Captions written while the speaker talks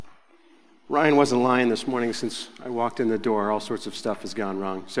Ryan wasn't lying this morning. Since I walked in the door, all sorts of stuff has gone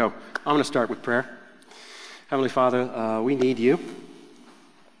wrong. So I'm going to start with prayer. Heavenly Father, we need you.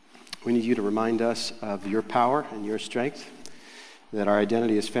 We need you to remind us of your power and your strength, that our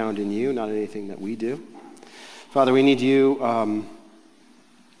identity is found in you, not in anything that we do. Father, we need you.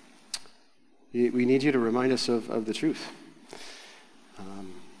 We need you to remind us of the truth.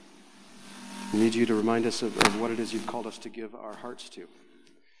 We need you to remind us of what it is you've called us to give our hearts to.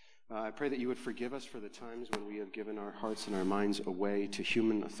 I pray that you would forgive us for the times when we have given our hearts and our minds away to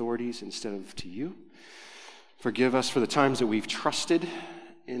human authorities instead of to you. Forgive us for the times that we've trusted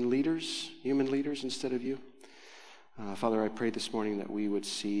in leaders, human leaders, instead of you. Father, I pray this morning that we would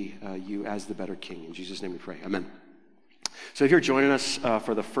see you as the better King. In Jesus' name we pray. Amen. So if you're joining us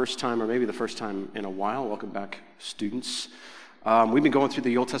for the first time, or maybe the first time in a while, welcome back, students. We've been going through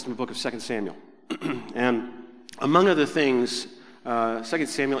the Old Testament book of 2 Samuel. And among other things, 2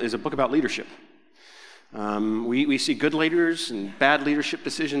 Samuel is a book about leadership. We see good leaders and bad leadership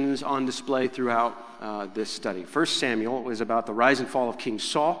decisions on display throughout this study. 1 Samuel is about the rise and fall of King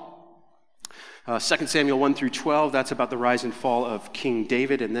Saul. 2 Samuel 1 through 12, that's about the rise and fall of King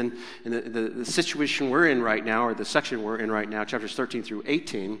David. And then in the situation we're in right now, or the section we're in right now, chapters 13 through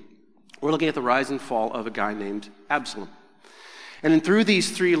 18, we're looking at the rise and fall of a guy named Absalom. And then through these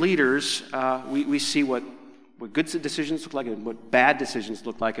three leaders, we see what good decisions look like and what bad decisions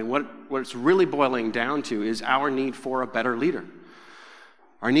look like. And what it's really boiling down to is our need for a better leader,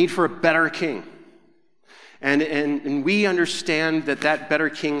 our need for a better king. And we understand that better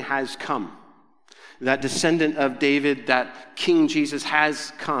king has come. That descendant of David, that King Jesus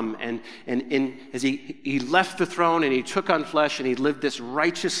has come. And as he left the throne and he took on flesh and he lived this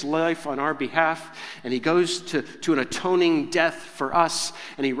righteous life on our behalf, and he goes to an atoning death for us,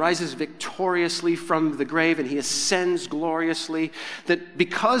 and he rises victoriously from the grave and he ascends gloriously, that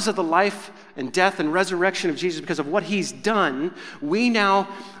because of the life and death and resurrection of Jesus, because of what he's done, we now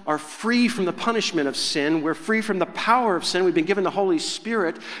are free from the punishment of sin. We're free from the power of sin. We've been given the Holy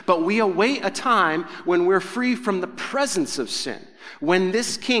Spirit, but we await a time when we're free from the presence of sin. When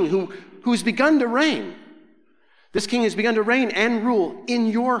this king who's begun to reign, this king has begun to reign and rule in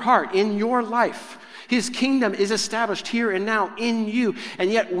your heart, in your life. His kingdom is established here and now in you,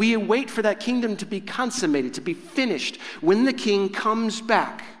 and yet we wait for that kingdom to be consummated, to be finished, when the king comes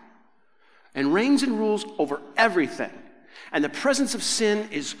back and reigns and rules over everything. And the presence of sin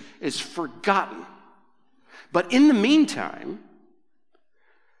is forgotten. But in the meantime,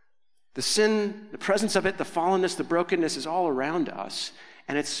 the sin, the presence of it, the fallenness, the brokenness is all around us,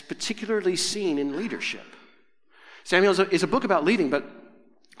 and it's particularly seen in leadership. Samuel is a book about leading, but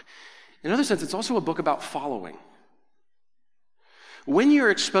in another sense, it's also a book about following. When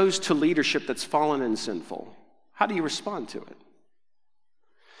you're exposed to leadership that's fallen and sinful, how do you respond to it?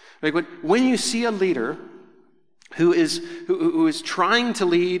 Like when you see a leader who is trying to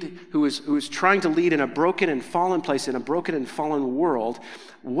lead, who is trying to lead in a broken and fallen place, in a broken and fallen world,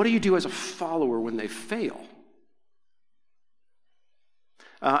 what do you do as a follower when they fail?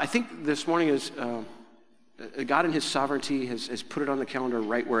 I think this morning is God in his sovereignty has put it on the calendar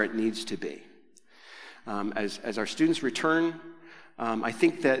right where it needs to be. As our students return, I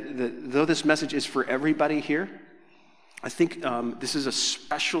think that though this message is for everybody here, I think this is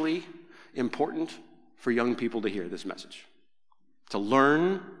especially important for young people to hear this message, to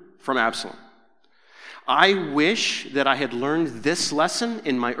learn from Absalom. I wish that I had learned this lesson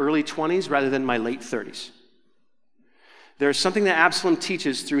in my early 20s rather than my late 30s. There's something that Absalom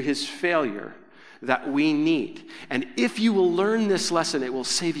teaches through his failure that we need. And if you will learn this lesson, it will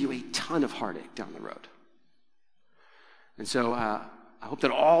save you a ton of heartache down the road. And so I hope that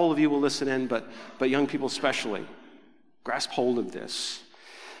all of you will listen in, but young people especially, grasp hold of this.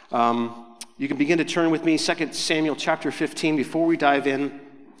 You can begin to turn with me, 2 Samuel chapter 15. Before we dive in,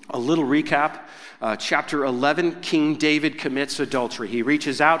 a little recap. Chapter 11, King David commits adultery. He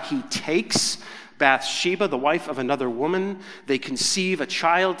reaches out, he takes Bathsheba, the wife of another woman. They conceive a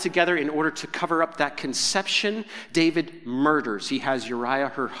child together. In order to cover up that conception, David murders. He has Uriah,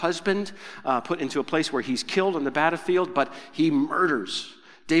 her husband, put into a place where he's killed on the battlefield, but he murders.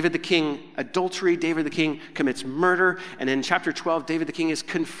 David the king, adultery. David the king commits murder. And in chapter 12, David the king is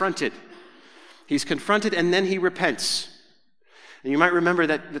confronted. He's confronted and then he repents. And you might remember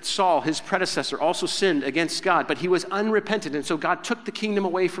that Saul, his predecessor, also sinned against God, but he was unrepentant, and so God took the kingdom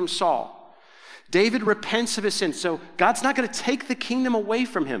away from Saul. David repents of his sin, so God's not going to take the kingdom away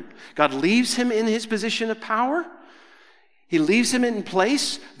from him. God leaves him in his position of power. He leaves him in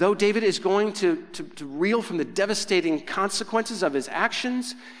place, though David is going to reel from the devastating consequences of his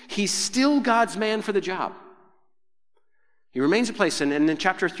actions. He's still God's man for the job. He remains in place, and in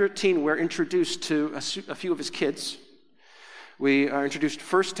chapter 13, we're introduced to a few of his kids. We are introduced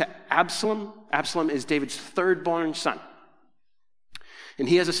first to Absalom. Absalom is David's third-born son, and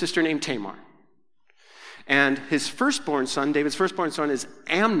he has a sister named Tamar. And his firstborn son, David's firstborn son, is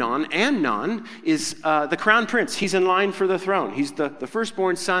Amnon. Amnon is the crown prince. He's in line for the throne. He's the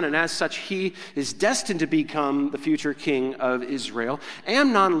firstborn son, and as such, he is destined to become the future king of Israel.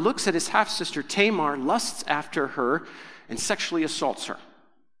 Amnon looks at his half-sister Tamar, lusts after her, and sexually assaults her.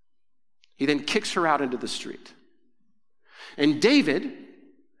 He then kicks her out into the street. And David,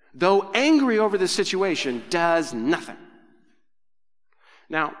 though angry over this situation, does nothing.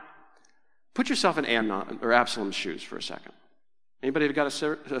 Now, put yourself in Amnon or Absalom's shoes for a second. Anybody got a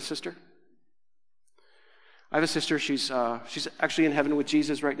sister? I have a sister. She's actually in heaven with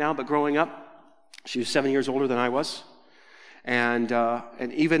Jesus right now, but growing up, she was 7 years older than I was. And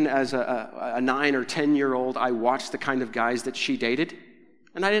even as a 9 or 10-year-old, I watched the kind of guys that she dated,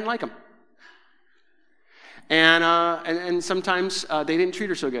 and I didn't like them. And sometimes they didn't treat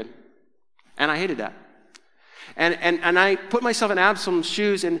her so good, and I hated that. And I put myself in Absalom's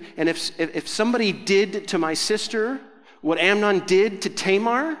shoes, and if somebody did to my sister what Amnon did to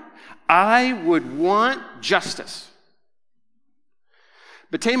Tamar, I would want justice.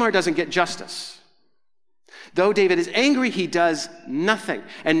 But Tamar doesn't get justice. Though David is angry, he does nothing.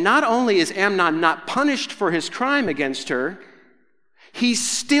 And not only is Amnon not punished for his crime against her, he's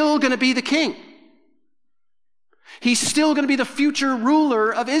still going to be the king. He's still going to be the future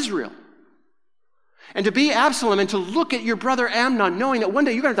ruler of Israel. And to be Absalom and to look at your brother Amnon, knowing that one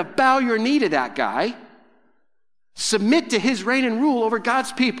day you're going to have to bow your knee to that guy, submit to his reign and rule over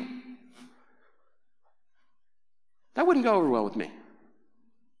God's people, that wouldn't go over well with me.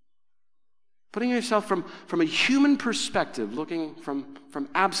 Putting yourself from a human perspective, looking from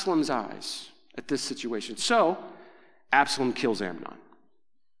Absalom's eyes at this situation. So, Absalom kills Amnon.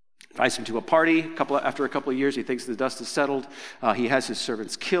 Invites him to a party. After a couple of years, he thinks the dust is settled. He has his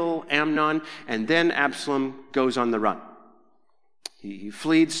servants kill Amnon, and then Absalom goes on the run. He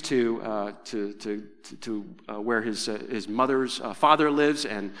flees to where his mother's father lives,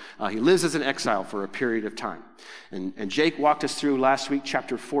 and he lives as an exile for a period of time. And Jake walked us through last week,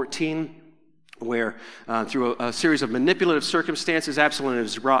 chapter 14, where through a series of manipulative circumstances, Absalom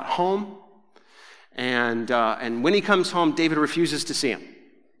is brought home, and when he comes home, David refuses to see him.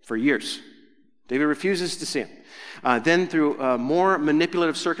 For years. David refuses to see him. Then through more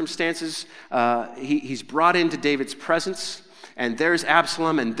manipulative circumstances, he's brought into David's presence, and there's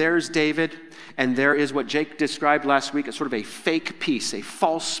Absalom, and there's David, and there is what Jake described last week as sort of a fake peace, a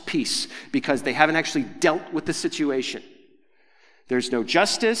false peace, because they haven't actually dealt with the situation. There's no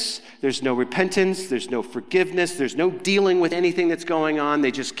justice, there's no repentance, there's no forgiveness, there's no dealing with anything that's going on.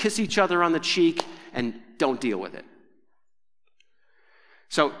 They just kiss each other on the cheek and don't deal with it.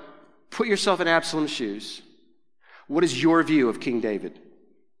 So, put yourself in Absalom's shoes. What is your view of King David?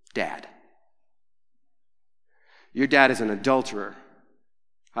 Dad. Your dad is an adulterer.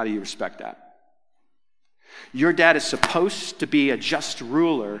 How do you respect that? Your dad is supposed to be a just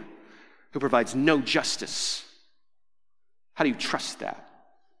ruler who provides no justice. How do you trust that?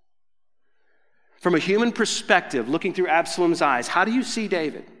 From a human perspective, looking through Absalom's eyes, how do you see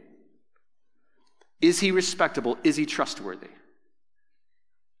David? Is he respectable? Is he trustworthy?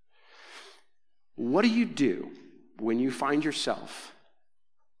 What do you do when you find yourself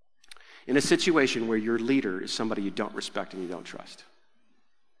in a situation where your leader is somebody you don't respect and you don't trust?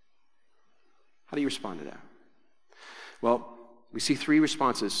 How do you respond to that? Well, we see three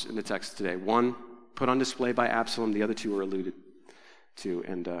responses in the text today. One, put on display by Absalom. The other two are alluded to,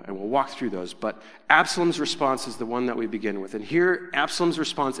 and we'll walk through those. But Absalom's response is the one that we begin with. And here, Absalom's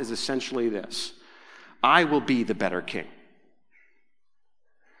response is essentially this: I will be the better king.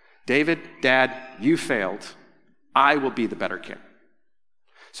 David, Dad, you failed. I will be the better king.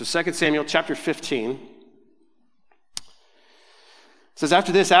 So 2 Samuel chapter 15 says,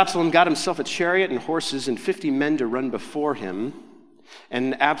 after this, Absalom got himself a chariot and horses and 50 men to run before him.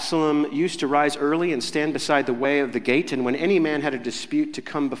 And Absalom used to rise early and stand beside the way of the gate. And when any man had a dispute to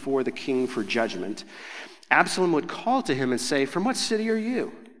come before the king for judgment, Absalom would call to him and say, from what city are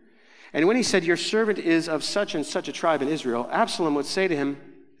you? And when he said, your servant is of such and such a tribe in Israel, Absalom would say to him,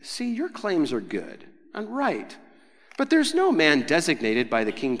 see, your claims are good and right, but there's no man designated by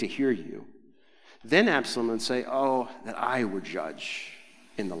the king to hear you. Then Absalom would say, oh, that I were judge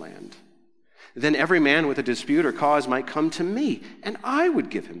in the land. Then every man with a dispute or cause might come to me, and I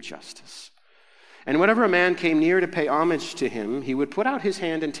would give him justice. And whenever a man came near to pay homage to him, he would put out his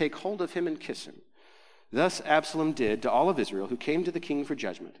hand and take hold of him and kiss him. Thus Absalom did to all of Israel who came to the king for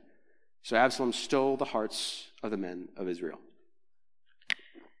judgment. So Absalom stole the hearts of the men of Israel.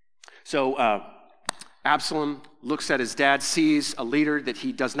 So Absalom looks at his dad, sees a leader that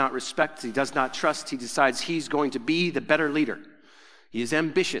he does not respect, he does not trust. He decides he's going to be the better leader. He is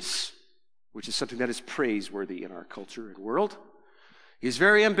ambitious, which is something that is praiseworthy in our culture and world. He's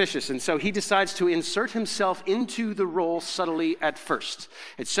very ambitious, and so he decides to insert himself into the role subtly at first.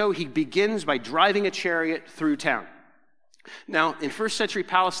 And so he begins by driving a chariot through town. Now, in first century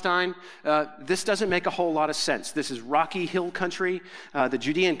Palestine, this doesn't make a whole lot of sense. This is rocky hill country. The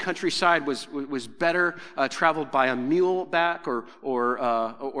Judean countryside was better traveled by a mule back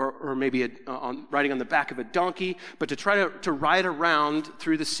or maybe riding on the back of a donkey. But to try to ride around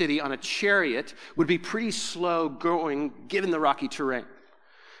through the city on a chariot would be pretty slow going given the rocky terrain.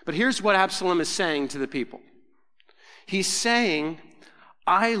 But here's what Absalom is saying to the people. He's saying,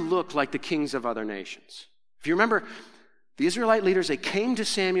 I look like the kings of other nations. If you remember, the Israelite leaders, they came to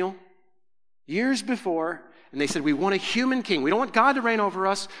Samuel years before, and they said, we want a human king. We don't want God to reign over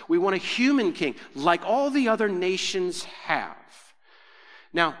us. We want a human king, like all the other nations have.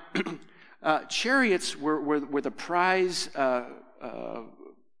 Now, chariots were the prize,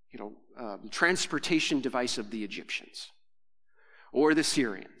 transportation device of the Egyptians or the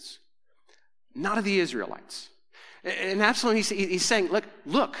Syrians, not of the Israelites. And Absalom, he's saying,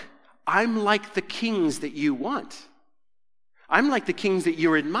 look, I'm like the kings that you want. I'm like the kings that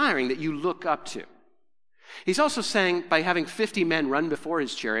you're admiring, that you look up to. He's also saying, by having 50 men run before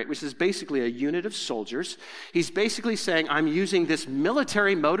his chariot, which is basically a unit of soldiers, he's basically saying, I'm using this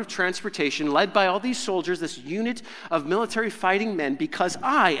military mode of transportation led by all these soldiers, this unit of military fighting men, because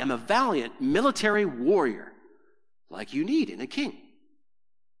I am a valiant military warrior, like you need in a king.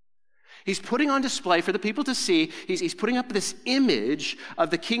 He's putting on display for the people to see, he's putting up this image of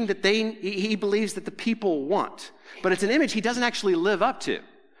the king that he believes that the people want. But it's an image he doesn't actually live up to.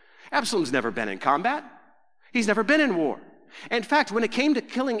 Absalom's never been in combat. He's never been in war. In fact, when it came to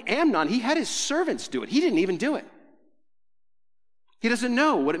killing Amnon, he had his servants do it. He didn't even do it. He doesn't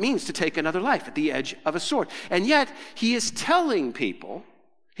know what it means to take another life at the edge of a sword. And yet, he is telling people,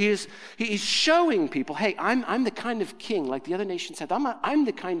 he's showing people, hey, I'm the kind of king, like the other nations said, I'm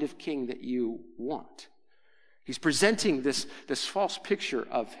the kind of king that you want. He's presenting this false picture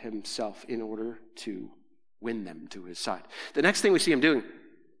of himself in order to win them to his side. The next thing we see him doing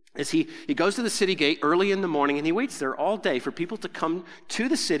is he goes to the city gate early in the morning, and he waits there all day for people to come to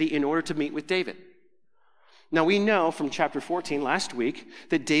the city in order to meet with David. Now, we know from chapter 14 last week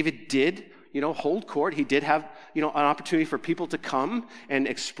that David did, hold court. He did have, an opportunity for people to come and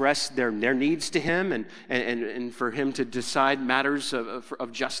express their needs to him and for him to decide matters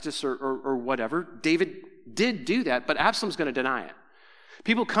of justice or whatever. David did do that, but Absalom's going to deny it.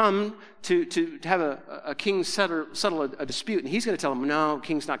 People come to have a king settle a dispute, and he's going to tell them, no,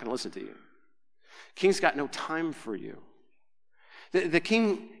 king's not going to listen to you. King's got no time for you. The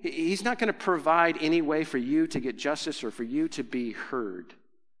king, he's not going to provide any way for you to get justice or for you to be heard.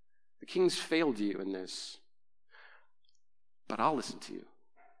 The king's failed you in this. But I'll listen to you.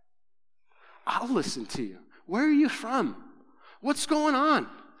 I'll listen to you. Where are you from? What's going on?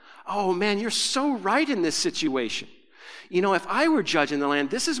 Oh, man, you're so right in this situation. If I were judge in the land,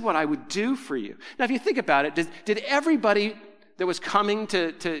 this is what I would do for you. Now, if you think about it, did everybody that was coming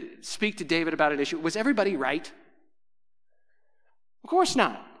to speak to David about an issue, was everybody right? Of course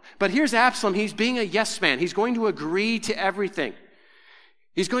not. But here's Absalom. He's being a yes man. He's going to agree to everything.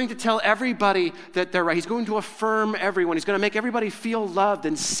 He's going to tell everybody that they're right. He's going to affirm everyone. He's going to make everybody feel loved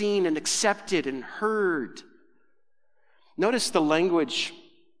and seen and accepted and heard. Notice the language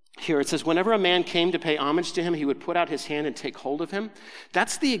here. It says, whenever a man came to pay homage to him, he would put out his hand and take hold of him.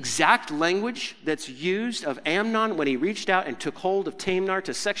 That's the exact language that's used of Amnon when he reached out and took hold of Tamar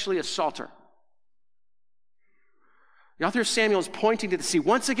to sexually assault her. The author of Samuel is pointing to the sea.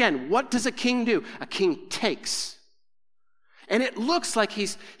 Once again, what does a king do? A king takes. And it looks like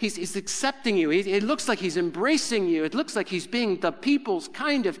he's accepting you. It looks like he's embracing you. It looks like he's being the people's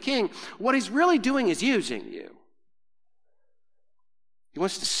kind of king. What he's really doing is using you. He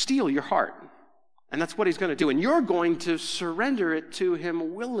wants to steal your heart. And that's what he's going to do. And you're going to surrender it to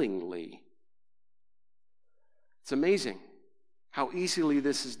him willingly. It's amazing how easily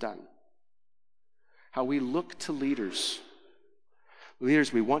this is done. How we look to leaders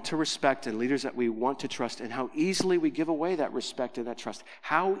we want to respect and leaders that we want to trust, and how easily we give away that respect and that trust.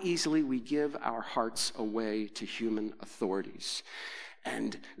 How easily we give our hearts away to human authorities.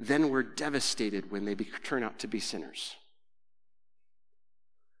 And then we're devastated when they turn out to be sinners.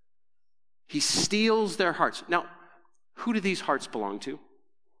 He steals their hearts. Now, who do these hearts belong to?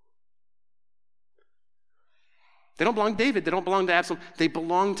 They don't belong to David. They don't belong to Absalom. They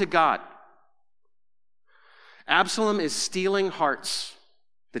belong to God. Absalom is stealing hearts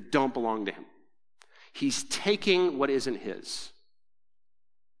that don't belong to him. He's taking what isn't his.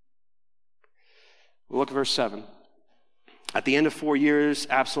 We'll look at verse 7. At the end of 4 years,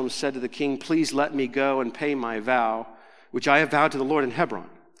 Absalom said to the king, "Please let me go and pay my vow, which I have vowed to the Lord in Hebron.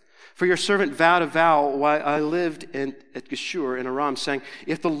 For your servant vowed a vow while I lived at Geshur in Aram, saying,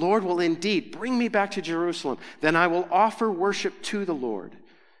 'If the Lord will indeed bring me back to Jerusalem, then I will offer worship to the Lord.'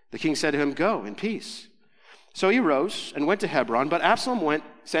 The king said to him, 'Go in peace.' So he rose and went to Hebron, but Absalom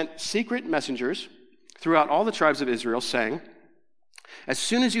sent secret messengers throughout all the tribes of Israel, saying, 'As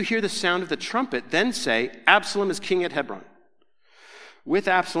soon as you hear the sound of the trumpet, then say, Absalom is king at Hebron.' With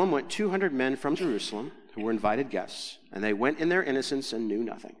Absalom went 200 men from Jerusalem, who were invited guests, and they went in their innocence and knew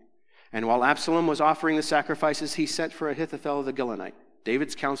nothing. And while Absalom was offering the sacrifices, he sent for Ahithophel the Gilonite,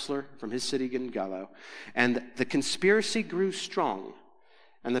 David's counselor from his city Gilgal. And the conspiracy grew strong,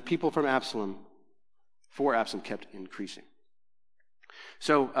 and the people for Absalom kept increasing."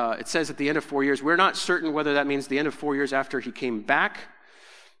 So it says at the end of 4 years. We're not certain whether that means the end of 4 years after he came back,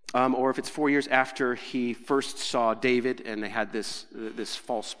 or if it's 4 years after he first saw David and they had this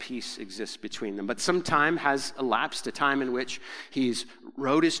false peace exist between them. But some time has elapsed, a time in which he's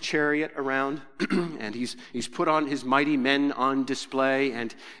rode his chariot around and he's put on his mighty men on display,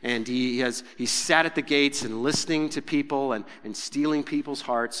 and he's sat at the gates and listening to people and stealing people's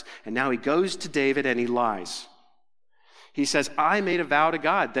hearts. And now he goes to David and he lies. He says, "I made a vow to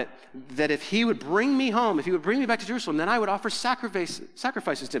God that if he would bring me home, if he would bring me back to Jerusalem, then I would offer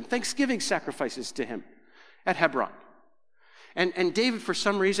sacrifices to him, thanksgiving sacrifices to him at Hebron." And David, for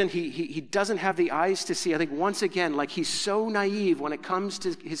some reason, he doesn't have the eyes to see. I think once again, like he's so naive when it comes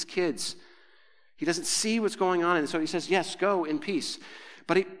to his kids. He doesn't see what's going on, and so he says, "Yes, go in peace."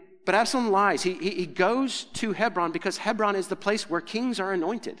 But Absalom lies. He goes to Hebron because Hebron is the place where kings are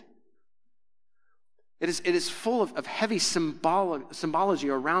anointed. It is full of heavy symbology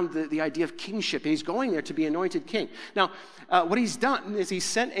around the idea of kingship, and he's going there to be anointed king. Now, what he's done is he's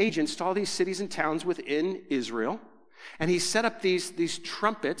sent agents to all these cities and towns within Israel, and he's set up these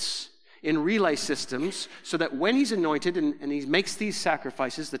trumpets in relay systems so that when he's anointed and he makes these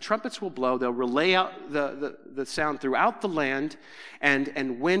sacrifices, the trumpets will blow, they'll relay out the sound throughout the land,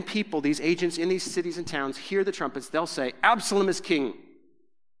 and when people, these agents in these cities and towns, hear the trumpets, they'll say, "Absalom is king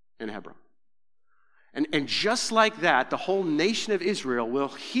in Hebron." And just like that, the whole nation of Israel will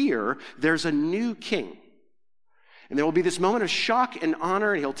hear there's a new king. And there will be this moment of shock and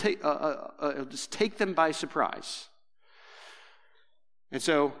honor, and he'll just take them by surprise. And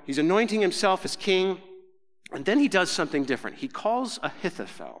so he's anointing himself as king, and then he does something different. He calls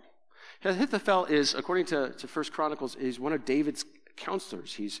Ahithophel. Ahithophel is, according to 1 Chronicles, is one of David's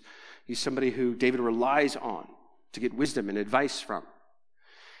counselors. He's somebody who David relies on to get wisdom and advice from.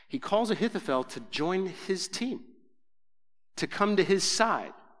 He calls Ahithophel to join his team, to come to his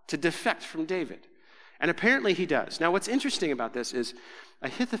side, to defect from David. And apparently he does. Now, what's interesting about this is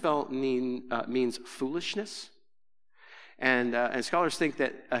Ahithophel means foolishness. And scholars think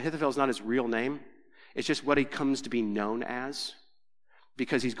that Ahithophel is not his real name. It's just what he comes to be known as,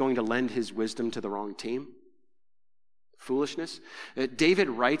 because he's going to lend his wisdom to the wrong team. Foolishness. David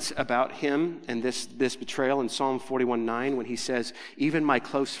writes about him and this betrayal in Psalm 41:9 when he says, "Even my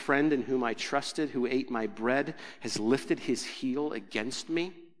close friend in whom I trusted, who ate my bread, has lifted his heel against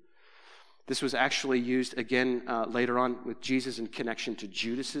me." This was actually used again later on with Jesus in connection to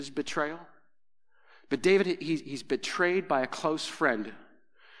Judas's betrayal. But David, he's betrayed by a close friend.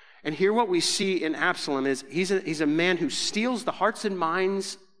 And here what we see in Absalom is he's a man who steals the hearts and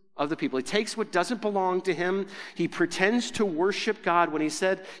minds of the people. He takes what doesn't belong to him. He pretends to worship God when he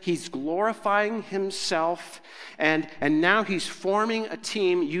said he's glorifying himself. And now he's forming a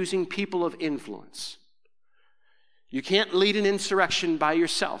team using people of influence. You can't lead an insurrection by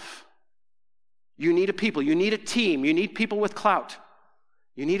yourself. You need a people. You need a team. You need people with clout.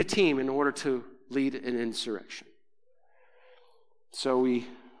 You need a team in order to lead an insurrection. So we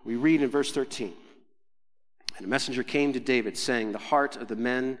read in verse 13. "And a messenger came to David, saying, 'The heart of the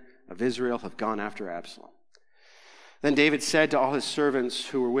men of Israel have gone after Absalom.' Then David said to all his servants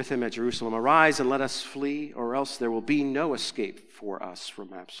who were with him at Jerusalem, 'Arise and let us flee, or else there will be no escape for us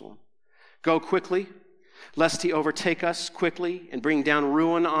from Absalom. Go quickly, lest he overtake us quickly and bring down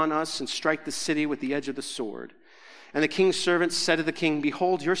ruin on us and strike the city with the edge of the sword.' And the king's servants said to the king,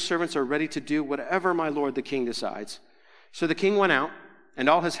 'Behold, your servants are ready to do whatever my lord the king decides.' So the king went out, and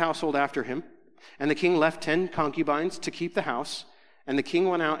all his household after him. And the king left 10 concubines to keep the house. And the king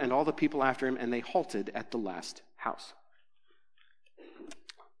went out and all the people after him, and they halted at the last house."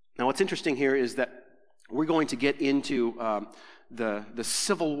 Now what's interesting here is that we're going to get into the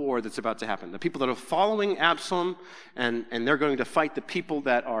civil war that's about to happen. The people that are following Absalom, and they're going to fight the people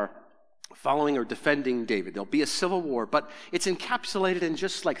that are following or defending David. There'll be a civil war, but it's encapsulated in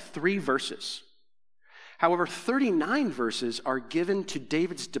just like 3 verses. However, 39 verses are given to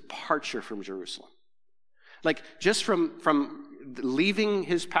David's departure from Jerusalem. Like just from leaving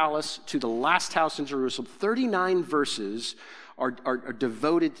his palace to the last house in Jerusalem, 39 verses are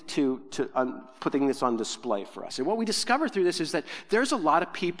devoted to putting this on display for us. And what we discover through this is that there's a lot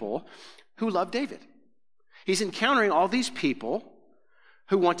of people who love David. He's encountering all these people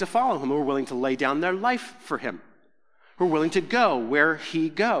who want to follow him, who are willing to lay down their life for him, who are willing to go where he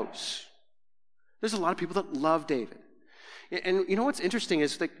goes. There's a lot of people that love David. And you know what's interesting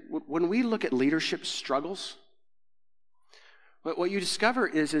is that when we look at leadership struggles, what you discover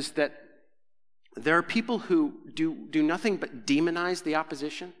is that there are people who do nothing but demonize the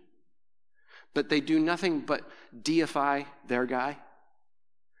opposition, but they do nothing but deify their guy,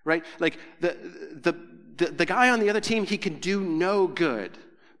 right? Like the guy on the other team, he can do no good,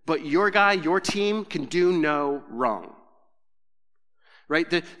 but your guy, your team can do no wrong. Right?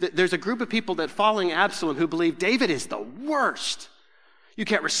 There's a group of people that following Absalom who believe David is the worst. You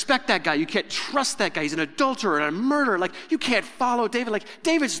can't respect that guy. You can't trust that guy. He's an adulterer and a murderer. Like, you can't follow David. Like,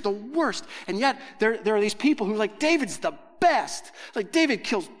 David's the worst. And yet, there are these people who are like, David's the best. Like, David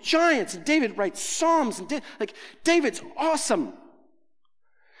kills giants, and David writes psalms, and David's awesome.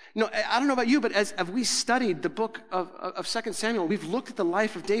 You know, I don't know about you, but as we studied the book of 2 Samuel, we've looked at the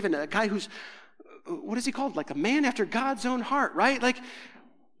life of David, a guy who's, what is he called? Like a man after God's own heart, right? Like,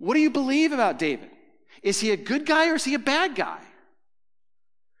 what do you believe about David? Is he a good guy or is he a bad guy?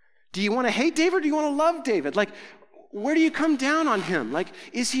 Do you want to hate David or do you want to love David? Like, where do you come down on him? Like,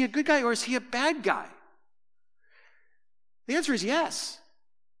 is he a good guy or is he a bad guy? The answer is yes.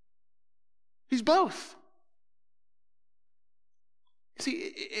 He's both.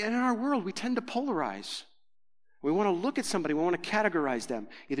 See, in our world, we tend to polarize. We want to look at somebody, we want to categorize them.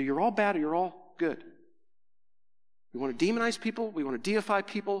 Either you're all bad or you're all good. We want to demonize people. We want to deify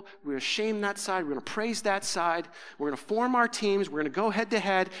people. We're going to shame that side. We're going to praise that side. We're going to form our teams. We're going to go head to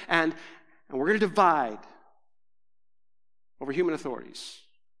head, and we're going to divide over human authorities.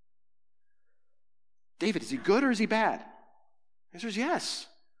 David, is he good or is he bad? The answer is yes.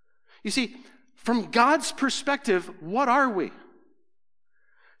 You see, from God's perspective, what are we?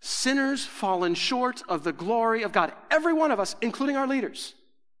 Sinners fallen short of the glory of God. Every one of us, including our leaders.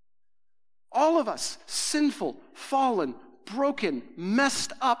 All of us, sinful, fallen, broken,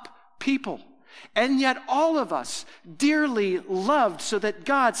 messed up people. And yet all of us dearly loved so that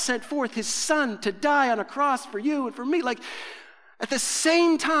God sent forth his son to die on a cross for you and for me. Like, at the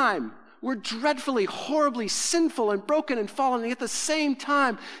same time, we're dreadfully, horribly sinful and broken and fallen, and at the same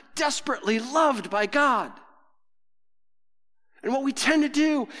time, desperately loved by God. And what we tend to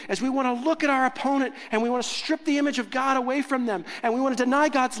do is we want to look at our opponent and we want to strip the image of God away from them, and we want to deny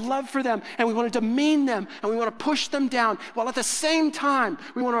God's love for them, and we want to demean them, and we want to push them down, while at the same time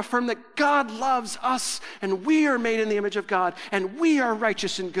we want to affirm that God loves us and we are made in the image of God and we are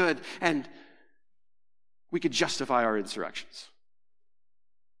righteous and good, and we could justify our insurrections.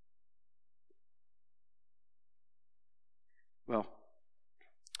 Well,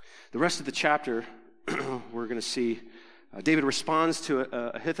 the rest of the chapter we're going to see David responds to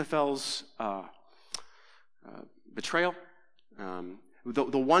Ahithophel's betrayal.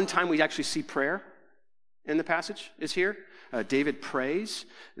 The one time we actually see prayer in the passage is here. David prays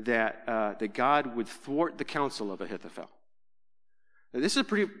that God would thwart the counsel of Ahithophel. This is a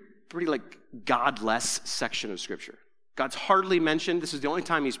pretty like godless section of Scripture. God's hardly mentioned. This is the only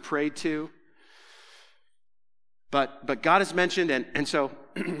time he's prayed to. But God is mentioned, and so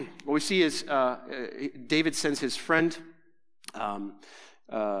what we see is David sends his friend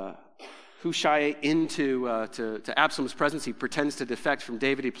Hushai into to Absalom's presence. He pretends to defect from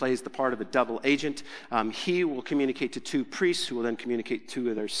David. He plays the part of a double agent. He will communicate to 2 priests who will then communicate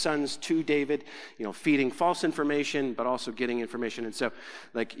 2 of their sons to David, feeding false information, but also getting information. And so,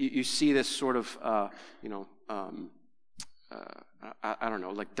 like, you see this sort of, I don't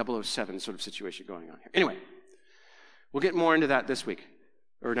know, like 007 sort of situation going on here. Anyway, we'll get more into that this week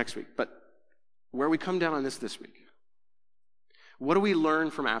or next week. But where we come down on this week, what do we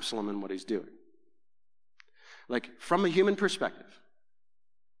learn from Absalom and what he's doing? Like, from a human perspective.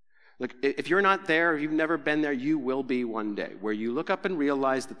 Like, if you're not there, if you've never been there, you will be one day, where you look up and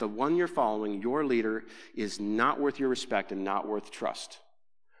realize that the one you're following, your leader, is not worth your respect and not worth trust.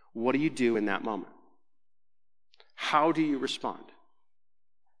 What do you do in that moment? How do you respond?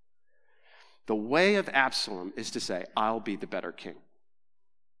 The way of Absalom is to say, I'll be the better king.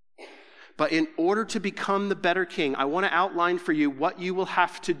 But in order to become the better king, I want to outline for you what you will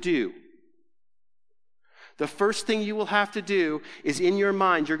have to do. The first thing you will have to do is, in your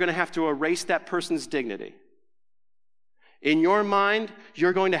mind, you're going to have to erase that person's dignity. In your mind,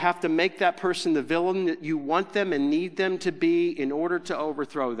 you're going to have to make that person the villain that you want them and need them to be in order to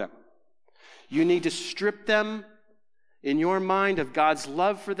overthrow them. You need to strip them in your mind of God's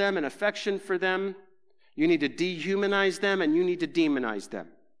love for them and affection for them. You need to dehumanize them, and you need to demonize them.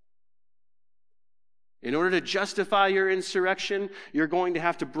 In order to justify your insurrection, you're going to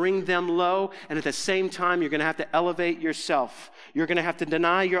have to bring them low, and at the same time, you're going to have to elevate yourself. You're going to have to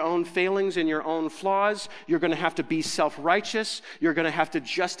deny your own failings and your own flaws. You're going to have to be self-righteous. You're going to have to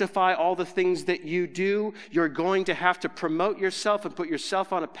justify all the things that you do. You're going to have to promote yourself and put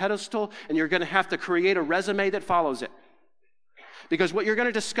yourself on a pedestal, and you're going to have to create a resume that follows it. Because what you're going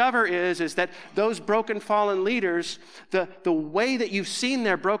to discover is that those broken, fallen leaders, the way that you've seen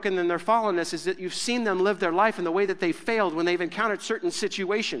their broken and their fallenness is that you've seen them live their life in the way that they failed when they've encountered certain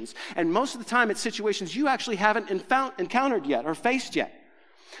situations. And most of the time, it's situations you actually haven't encountered yet or faced yet.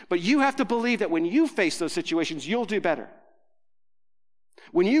 But you have to believe that when you face those situations, you'll do better.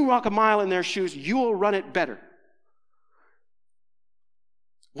 When you walk a mile in their shoes, you will run it better.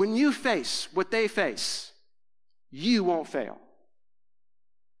 When you face what they face, you won't fail.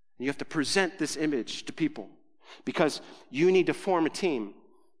 You have to present this image to people because you need to form a team.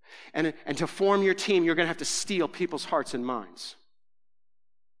 And to form your team, you're going to have to steal people's hearts and minds.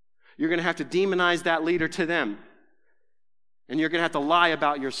 You're going to have to demonize that leader to them. And you're going to have to lie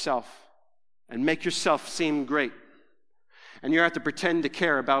about yourself and make yourself seem great. And you're going to have to pretend to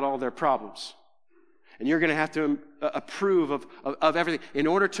care about all their problems. And you're going to have to approve of everything in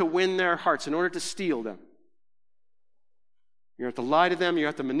order to win their hearts, in order to steal them. You have to lie to them, you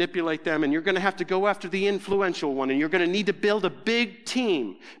have to manipulate them, and you're going to have to go after the influential one, and you're going to need to build a big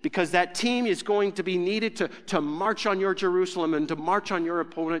team because that team is going to be needed to march on your Jerusalem and to march on your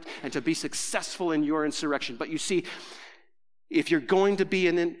opponent and to be successful in your insurrection. But you see, if you're going to be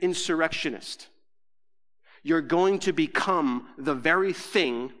an insurrectionist, you're going to become the very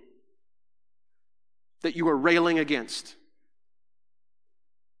thing that you are railing against.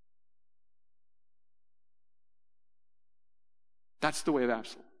 That's the way of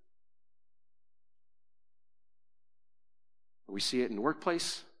Absalom. We see it in the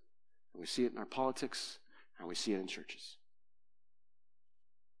workplace, and we see it in our politics, and we see it in churches.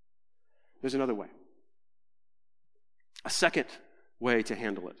 There's another way. A second way to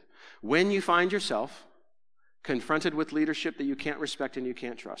handle it. When you find yourself confronted with leadership that you can't respect and you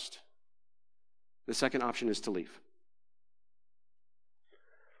can't trust, the second option is to leave.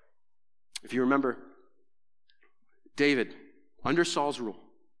 If you remember, David, under Saul's rule,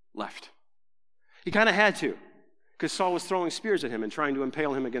 left. He kind of had to, because Saul was throwing spears at him and trying to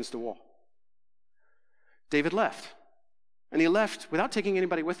impale him against a wall. David left, and he left without taking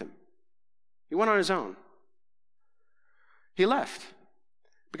anybody with him. He went on his own. He left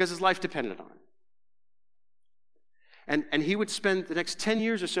because his life depended on it. And he would spend the next 10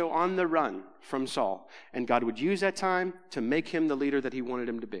 years or so on the run from Saul, and God would use that time to make him the leader that he wanted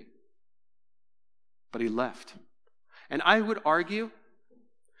him to be. But he left. And I would argue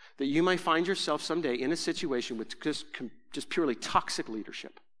that you might find yourself someday in a situation with just purely toxic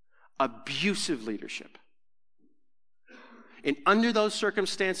leadership, abusive leadership. And under those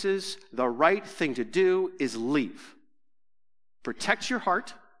circumstances, the right thing to do is leave. Protect your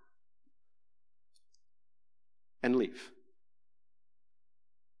heart and leave.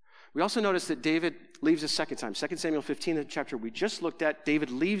 We also notice that David leaves a second time. 2 Samuel 15, the chapter we just looked at,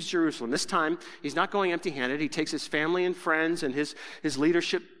 David leaves Jerusalem. This time, he's not going empty-handed. He takes his family and friends and his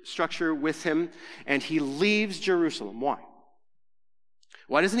leadership structure with him, and he leaves Jerusalem. Why?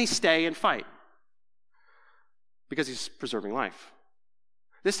 Why doesn't he stay and fight? Because he's preserving life.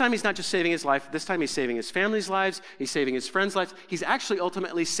 This time, he's not just saving his life. This time, he's saving his family's lives. He's saving his friends' lives. He's actually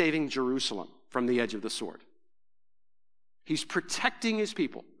ultimately saving Jerusalem from the edge of the sword. He's protecting his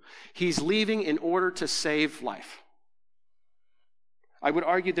people. He's leaving in order to save life. I would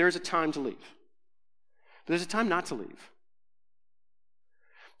argue there is a time to leave. But there's a time not to leave.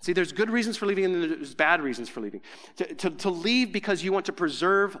 See, there's good reasons for leaving and there's bad reasons for leaving. To leave because you want to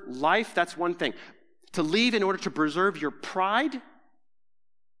preserve life, that's one thing. To leave in order to preserve your pride.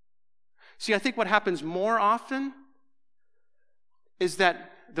 See, I think what happens more often is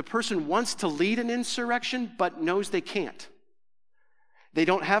that the person wants to lead an insurrection but knows they can't. They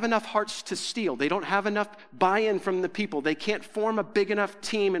don't have enough hearts to steal. They don't have enough buy-in from the people. They can't form a big enough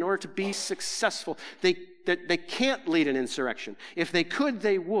team in order to be successful. They can't lead an insurrection. If they could,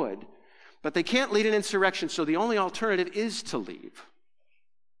 they would. But they can't lead an insurrection, so the only alternative is to leave.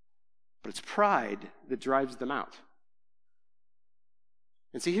 but it's pride that drives them out.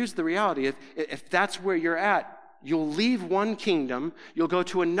 And see, here's the reality. If that's where you're at, you'll leave one kingdom, you'll go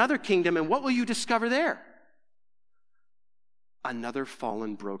to another kingdom, and what will you discover there? Another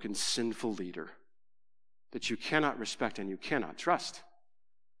fallen, broken, sinful leader that you cannot respect and you cannot trust.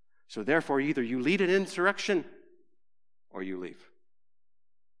 So therefore, either you lead an insurrection or you leave.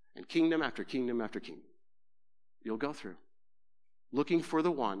 And kingdom after kingdom after kingdom, you'll go through, looking for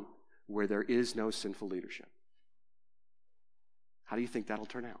the one where there is no sinful leadership. How do you think that'll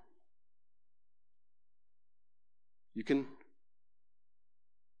turn out? You can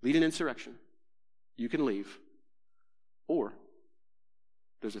lead an insurrection, you can leave, or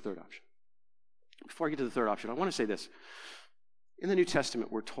there's a third option. Before I get to the third option, I want to say this. In the New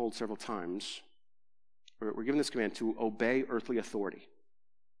Testament, we're told several times, we're given this command to obey earthly authority.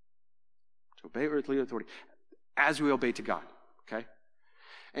 To obey earthly authority as we obey to God, okay?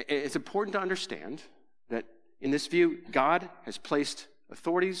 It's important to understand that in this view, God has placed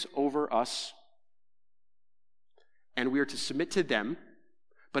authorities over us, and we are to submit to them,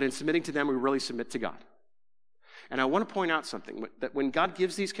 but in submitting to them, we really submit to God. And I want to point out something, that when God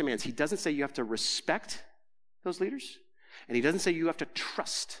gives these commands, he doesn't say you have to respect those leaders, and he doesn't say you have to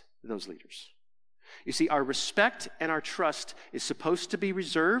trust those leaders. You see, our respect and our trust is supposed to be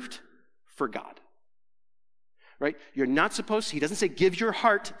reserved for God. Right? You're not supposed to, he doesn't say give your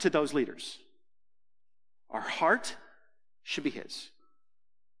heart to those leaders. Our heart should be his.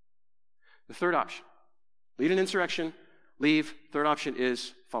 The third option, lead an insurrection, leave. Third option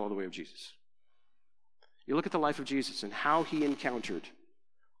is follow the way of Jesus. You look at the life of Jesus and how he encountered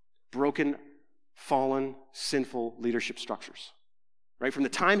broken, fallen, sinful leadership structures. Right? From the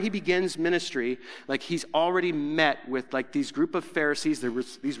time he begins ministry, like he's already met with like these group of Pharisees,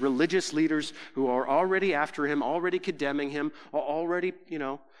 these religious leaders who are already after him, already condemning him, already,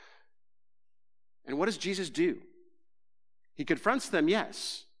 And what does Jesus do? He confronts them,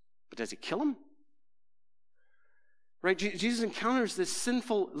 yes, but does he kill them? Right? Jesus encounters this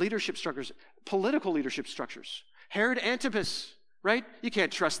sinful leadership structures, political leadership structures. Herod Antipas, right? You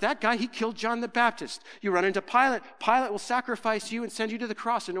can't trust that guy. He killed John the Baptist. You run into Pilate. Pilate will sacrifice you and send you to the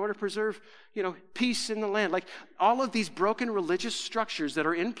cross in order to preserve, peace in the land. Like all of these broken religious structures that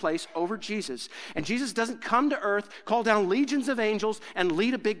are in place over Jesus. And Jesus doesn't come to earth, call down legions of angels, and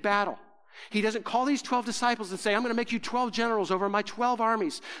lead a big battle. He doesn't call these 12 disciples and say, I'm going to make you 12 generals over my 12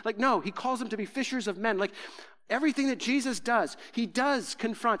 armies. Like, no, he calls them to be fishers of men. Like, everything that Jesus does, he does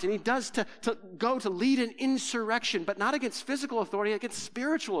confront, and he does to go to lead an insurrection, but not against physical authority, against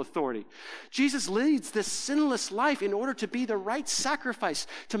spiritual authority. Jesus leads this sinless life in order to be the right sacrifice,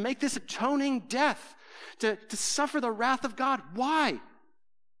 to make this atoning death, to suffer the wrath of God. Why?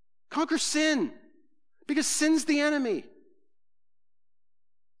 Conquer sin, because sin's the enemy.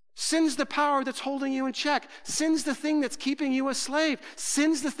 Sin's the power that's holding you in check. Sin's the thing that's keeping you a slave.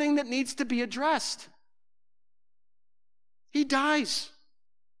 Sin's the thing that needs to be addressed. He dies,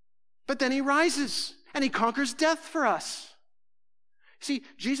 but then he rises, and he conquers death for us. See,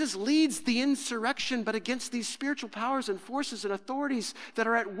 Jesus leads the insurrection, but against these spiritual powers and forces and authorities that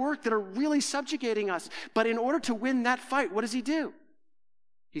are at work, that are really subjugating us. But in order to win that fight, what does he do?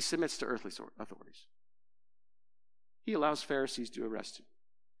 He submits to earthly authorities. He allows Pharisees to arrest him.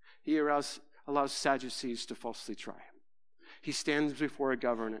 He allows Sadducees to falsely try him. He stands before a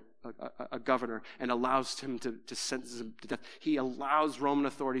governor and allows him to sentence him to death. He allows Roman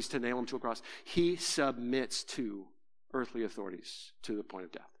authorities to nail him to a cross. He submits to earthly authorities to the point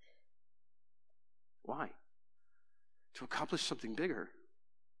of death. Why? To accomplish something bigger.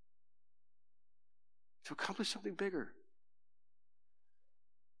 To accomplish something bigger.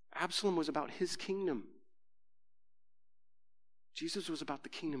 Absalom was about his kingdom. Jesus was about the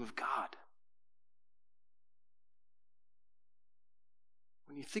kingdom of God.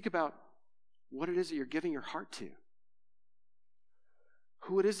 When you think about what it is that you're giving your heart to,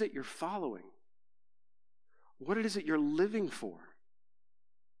 who it is that you're following, what it is that you're living for,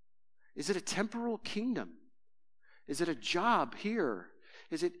 is it a temporal kingdom? Is it a job here?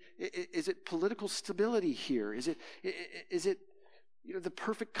 Is it political stability here? Is it the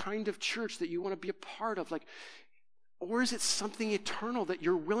perfect kind of church that you want to be a part of? Or is it something eternal that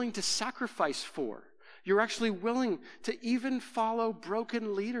you're willing to sacrifice for? You're actually willing to even follow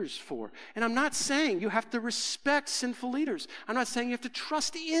broken leaders for. And I'm not saying you have to respect sinful leaders. I'm not saying you have to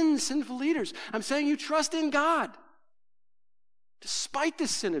trust in sinful leaders. I'm saying you trust in God, despite the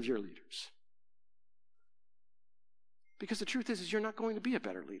sin of your leaders. Because the truth is you're not going to be a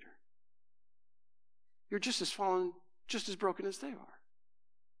better leader. You're just as fallen, just as broken as they are.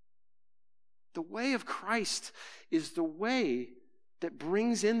 The way of Christ is the way that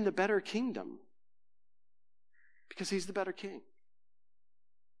brings in the better kingdom because he's the better king.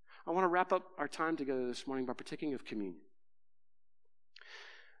 I want to wrap up our time together this morning by partaking of communion.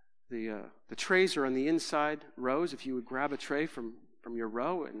 The trays are on the inside rows. If you would grab a tray from your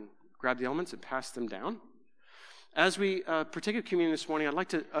row and grab the elements and pass them down. As we partake of communion this morning, I'd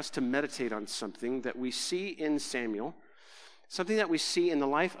like us to meditate on something that we see in Samuel, something that we see in the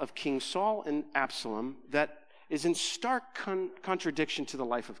life of King Saul and Absalom that is in stark contradiction to the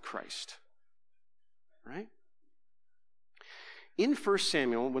life of Christ. Right? In 1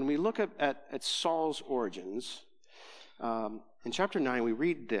 Samuel, when we look at Saul's origins, in chapter 9, we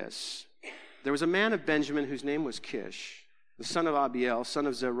read this. There was a man of Benjamin whose name was Kish, the son of Abiel, son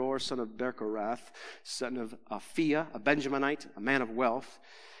of Zeror, son of Berkorath, son of Aphiah, a Benjaminite, a man of wealth.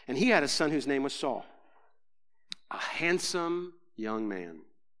 And he had a son whose name was Saul, a handsome young man.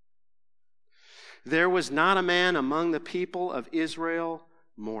 There was not a man among the people of Israel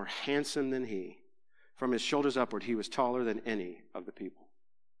more handsome than he. From his shoulders upward, he was taller than any of the people.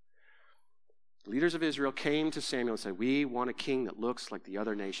 The leaders of Israel came to Samuel and said, we want a king that looks like the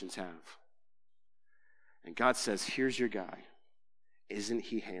other nations have. And God says, here's your guy. Isn't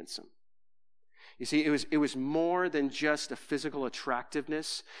he handsome? You see, it was more than just a physical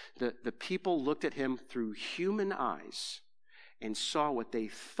attractiveness. The people looked at him through human eyes and saw what they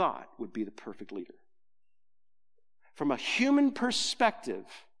thought would be the perfect leader. From a human perspective,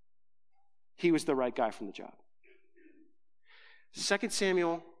 he was the right guy from the job. 2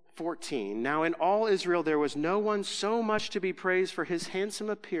 Samuel 14. Now in all Israel there was no one so much to be praised for his handsome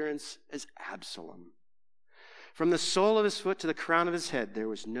appearance as Absalom. From the sole of his foot to the crown of his head, there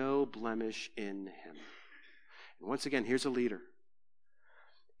was no blemish in him. And once again, here's a leader.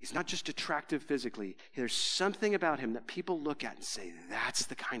 He's not just attractive physically. There's something about him that people look at and say, that's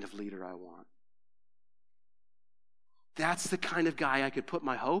the kind of leader I want. That's the kind of guy I could put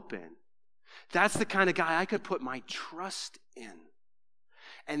my hope in. That's the kind of guy I could put my trust in.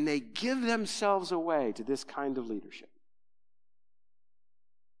 And they give themselves away to this kind of leadership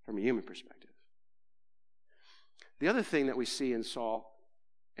from a human perspective. The other thing that we see in Saul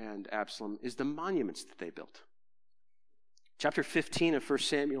and Absalom is the monuments that they built. Chapter 15 of 1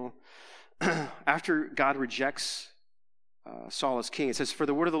 Samuel, after God rejects Saul as king, it says, for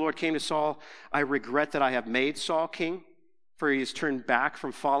the word of the Lord came to Saul, I regret that I have made Saul king, for he has turned back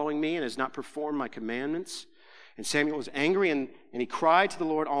from following me and has not performed my commandments. And Samuel was angry, and he cried to the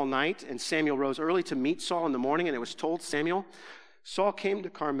Lord all night. And Samuel rose early to meet Saul in the morning, and it was told Samuel, Saul came to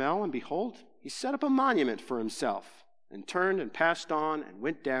Carmel, and behold, he set up a monument for himself, and turned and passed on and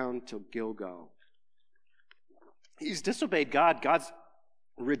went down to Gilgal. He's disobeyed God. God's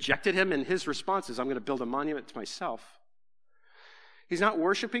rejected him, and his response is, I'm going to build a monument to myself. He's not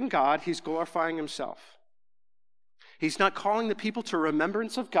worshiping God. He's glorifying himself. He's not calling the people to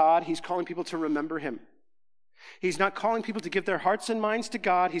remembrance of God. He's calling people to remember him. He's not calling people to give their hearts and minds to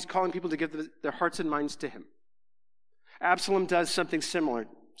God. He's calling people to give their hearts and minds to him. Absalom does something similar.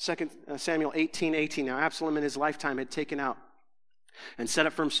 2 Samuel 18:18. Now Absalom in his lifetime had taken out and set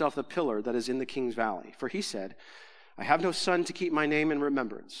up for himself the pillar that is in the king's valley. For he said, I have no son to keep my name in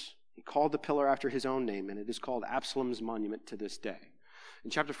remembrance. He called the pillar after his own name, and it is called Absalom's monument to this day.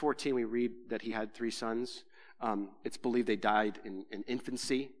 In chapter 14, we read that he had 3 sons. It's believed they died in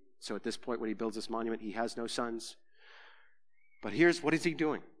infancy. So at this point, when he builds this monument, he has no sons. But what is he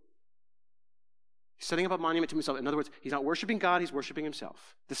doing? He's setting up a monument to himself. In other words, he's not worshiping God, he's worshiping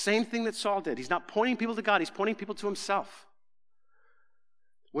himself. The same thing that Saul did. He's not pointing people to God, he's pointing people to himself.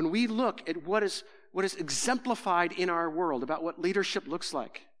 When we look at what is exemplified in our world about what leadership looks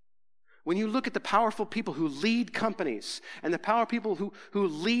like, when you look at the powerful people who lead companies and the powerful people who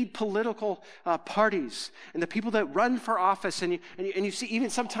lead political parties and the people that run for office, and you see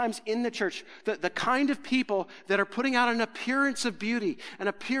even sometimes in the church, the kind of people that are putting out an appearance of beauty, an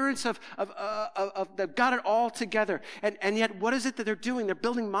appearance of they've got it all together. And yet what is it that they're doing? They're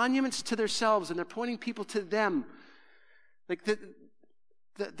building monuments to themselves and they're pointing people to them. Like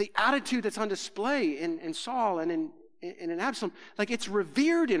the attitude that's on display in Saul and in Absalom, like it's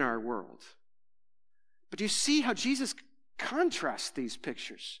revered in our world. But you see how Jesus contrasts these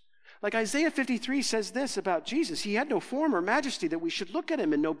pictures. Like Isaiah 53 says this about Jesus. He had no form or majesty that we should look at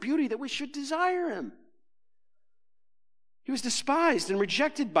him, and no beauty that we should desire him. He was despised and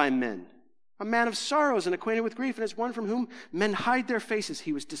rejected by men, a man of sorrows and acquainted with grief, and as one from whom men hide their faces.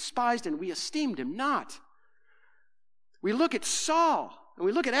 He was despised, and we esteemed him not. We look at Saul, and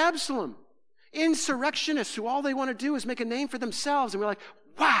we look at Absalom, insurrectionists who all they want to do is make a name for themselves. And we're like,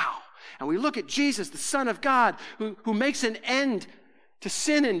 wow. And we look at Jesus, the Son of God, who makes an end to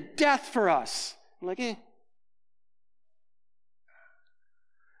sin and death for us. I'm like,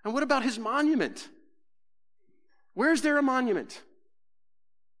 And what about his monument? Where's there a monument?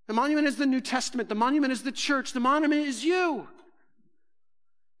 The monument is the New Testament. The monument is the church. The monument is you.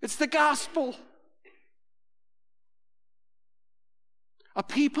 It's the gospel. A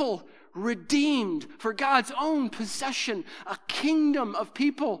people redeemed for God's own possession. A kingdom of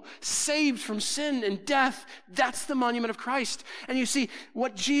people saved from sin and death. That's the monument of Christ. And you see,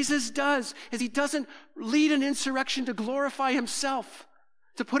 what Jesus does is he doesn't lead an insurrection to glorify himself,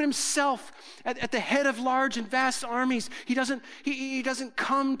 to put himself at the head of large and vast armies. He doesn't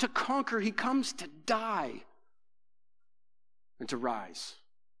come to conquer. He comes to die and to rise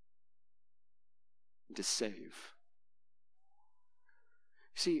and to save.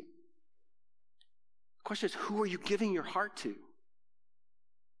 See, the question is, who are you giving your heart to?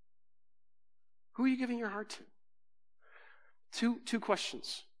 Who are you giving your heart to? Two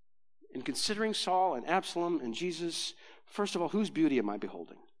questions. In considering Saul and Absalom and Jesus, first of all, whose beauty am I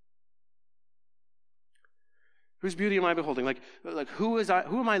beholding? Whose beauty am I beholding? Like who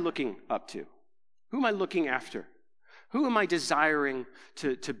am I looking up to? Who am I looking after? Who am I desiring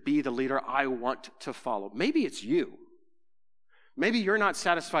to be the leader I want to follow? Maybe it's you. Maybe you're not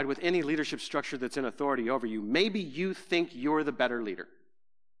satisfied with any leadership structure that's in authority over you. Maybe you think you're the better leader.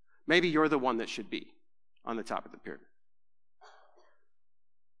 Maybe you're the one that should be on the top of the pyramid.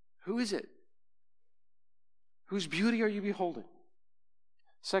 Who is it? Whose beauty are you beholding?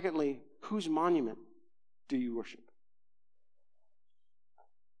 Secondly, whose monument do you worship?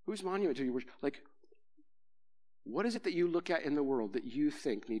 Whose monument do you worship? Like, what is it that you look at in the world that you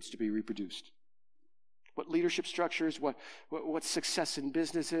think needs to be reproduced? What leadership structures, what success in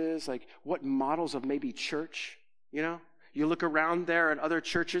business is, like what models of maybe church, you know? You look around there at other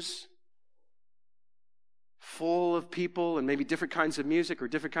churches full of people and maybe different kinds of music or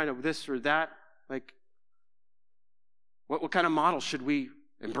different kind of this or that. Like, what kind of model should we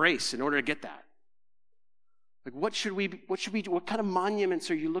embrace in order to get that? Like, what kind of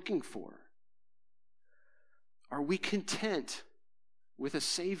monuments are you looking for? Are we content with a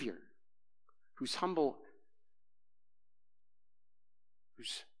Savior who's humble,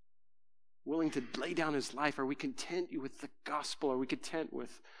 who's willing to lay down his life? Are we content with the gospel? Are we content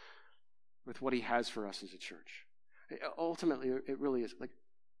with what he has for us as a church? Ultimately, it really is like,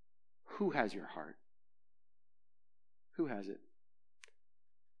 who has your heart? Who has it?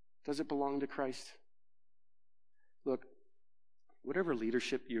 Does it belong to Christ? Look, whatever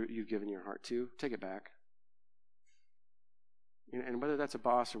leadership you've given your heart to, take it back. And whether that's a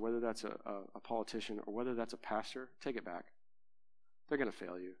boss or whether that's a politician or whether that's a pastor, take it back. They're going to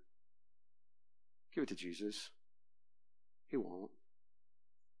fail you. Give it to Jesus. He won't.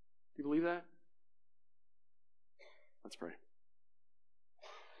 Do you believe that? Let's pray.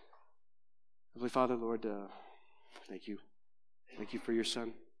 Heavenly Father, Lord, thank you. Thank you for your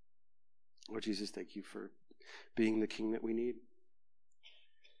Son. Lord Jesus, thank you for being the King that we need.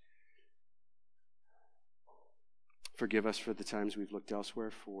 Forgive us for the times we've looked elsewhere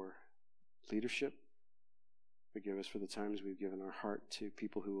for leadership. Forgive us for the times we've given our heart to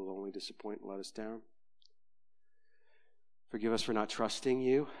people who will only disappoint and let us down. Forgive us for not trusting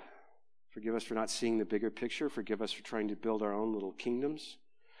you. Forgive us for not seeing the bigger picture. Forgive us for trying to build our own little kingdoms.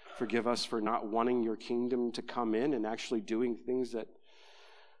 Forgive us for not wanting your kingdom to come in and actually doing things that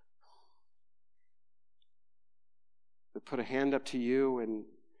put a hand up to you and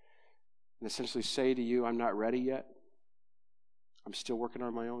essentially say to you, I'm not ready yet. I'm still working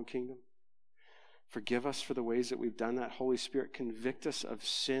on my own kingdom. Forgive us for the ways that we've done that. Holy Spirit, convict us of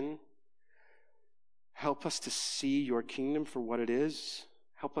sin. Help us to see your kingdom for what it is.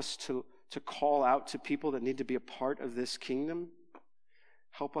 Help us to call out to people that need to be a part of this kingdom.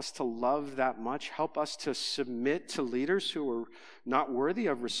 Help us to love that much. Help us to submit to leaders who are not worthy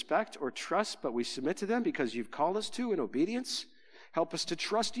of respect or trust, but we submit to them because you've called us to in obedience. Help us to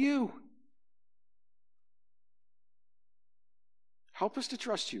trust you. Help us to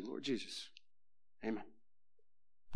trust you, Lord Jesus. Amen.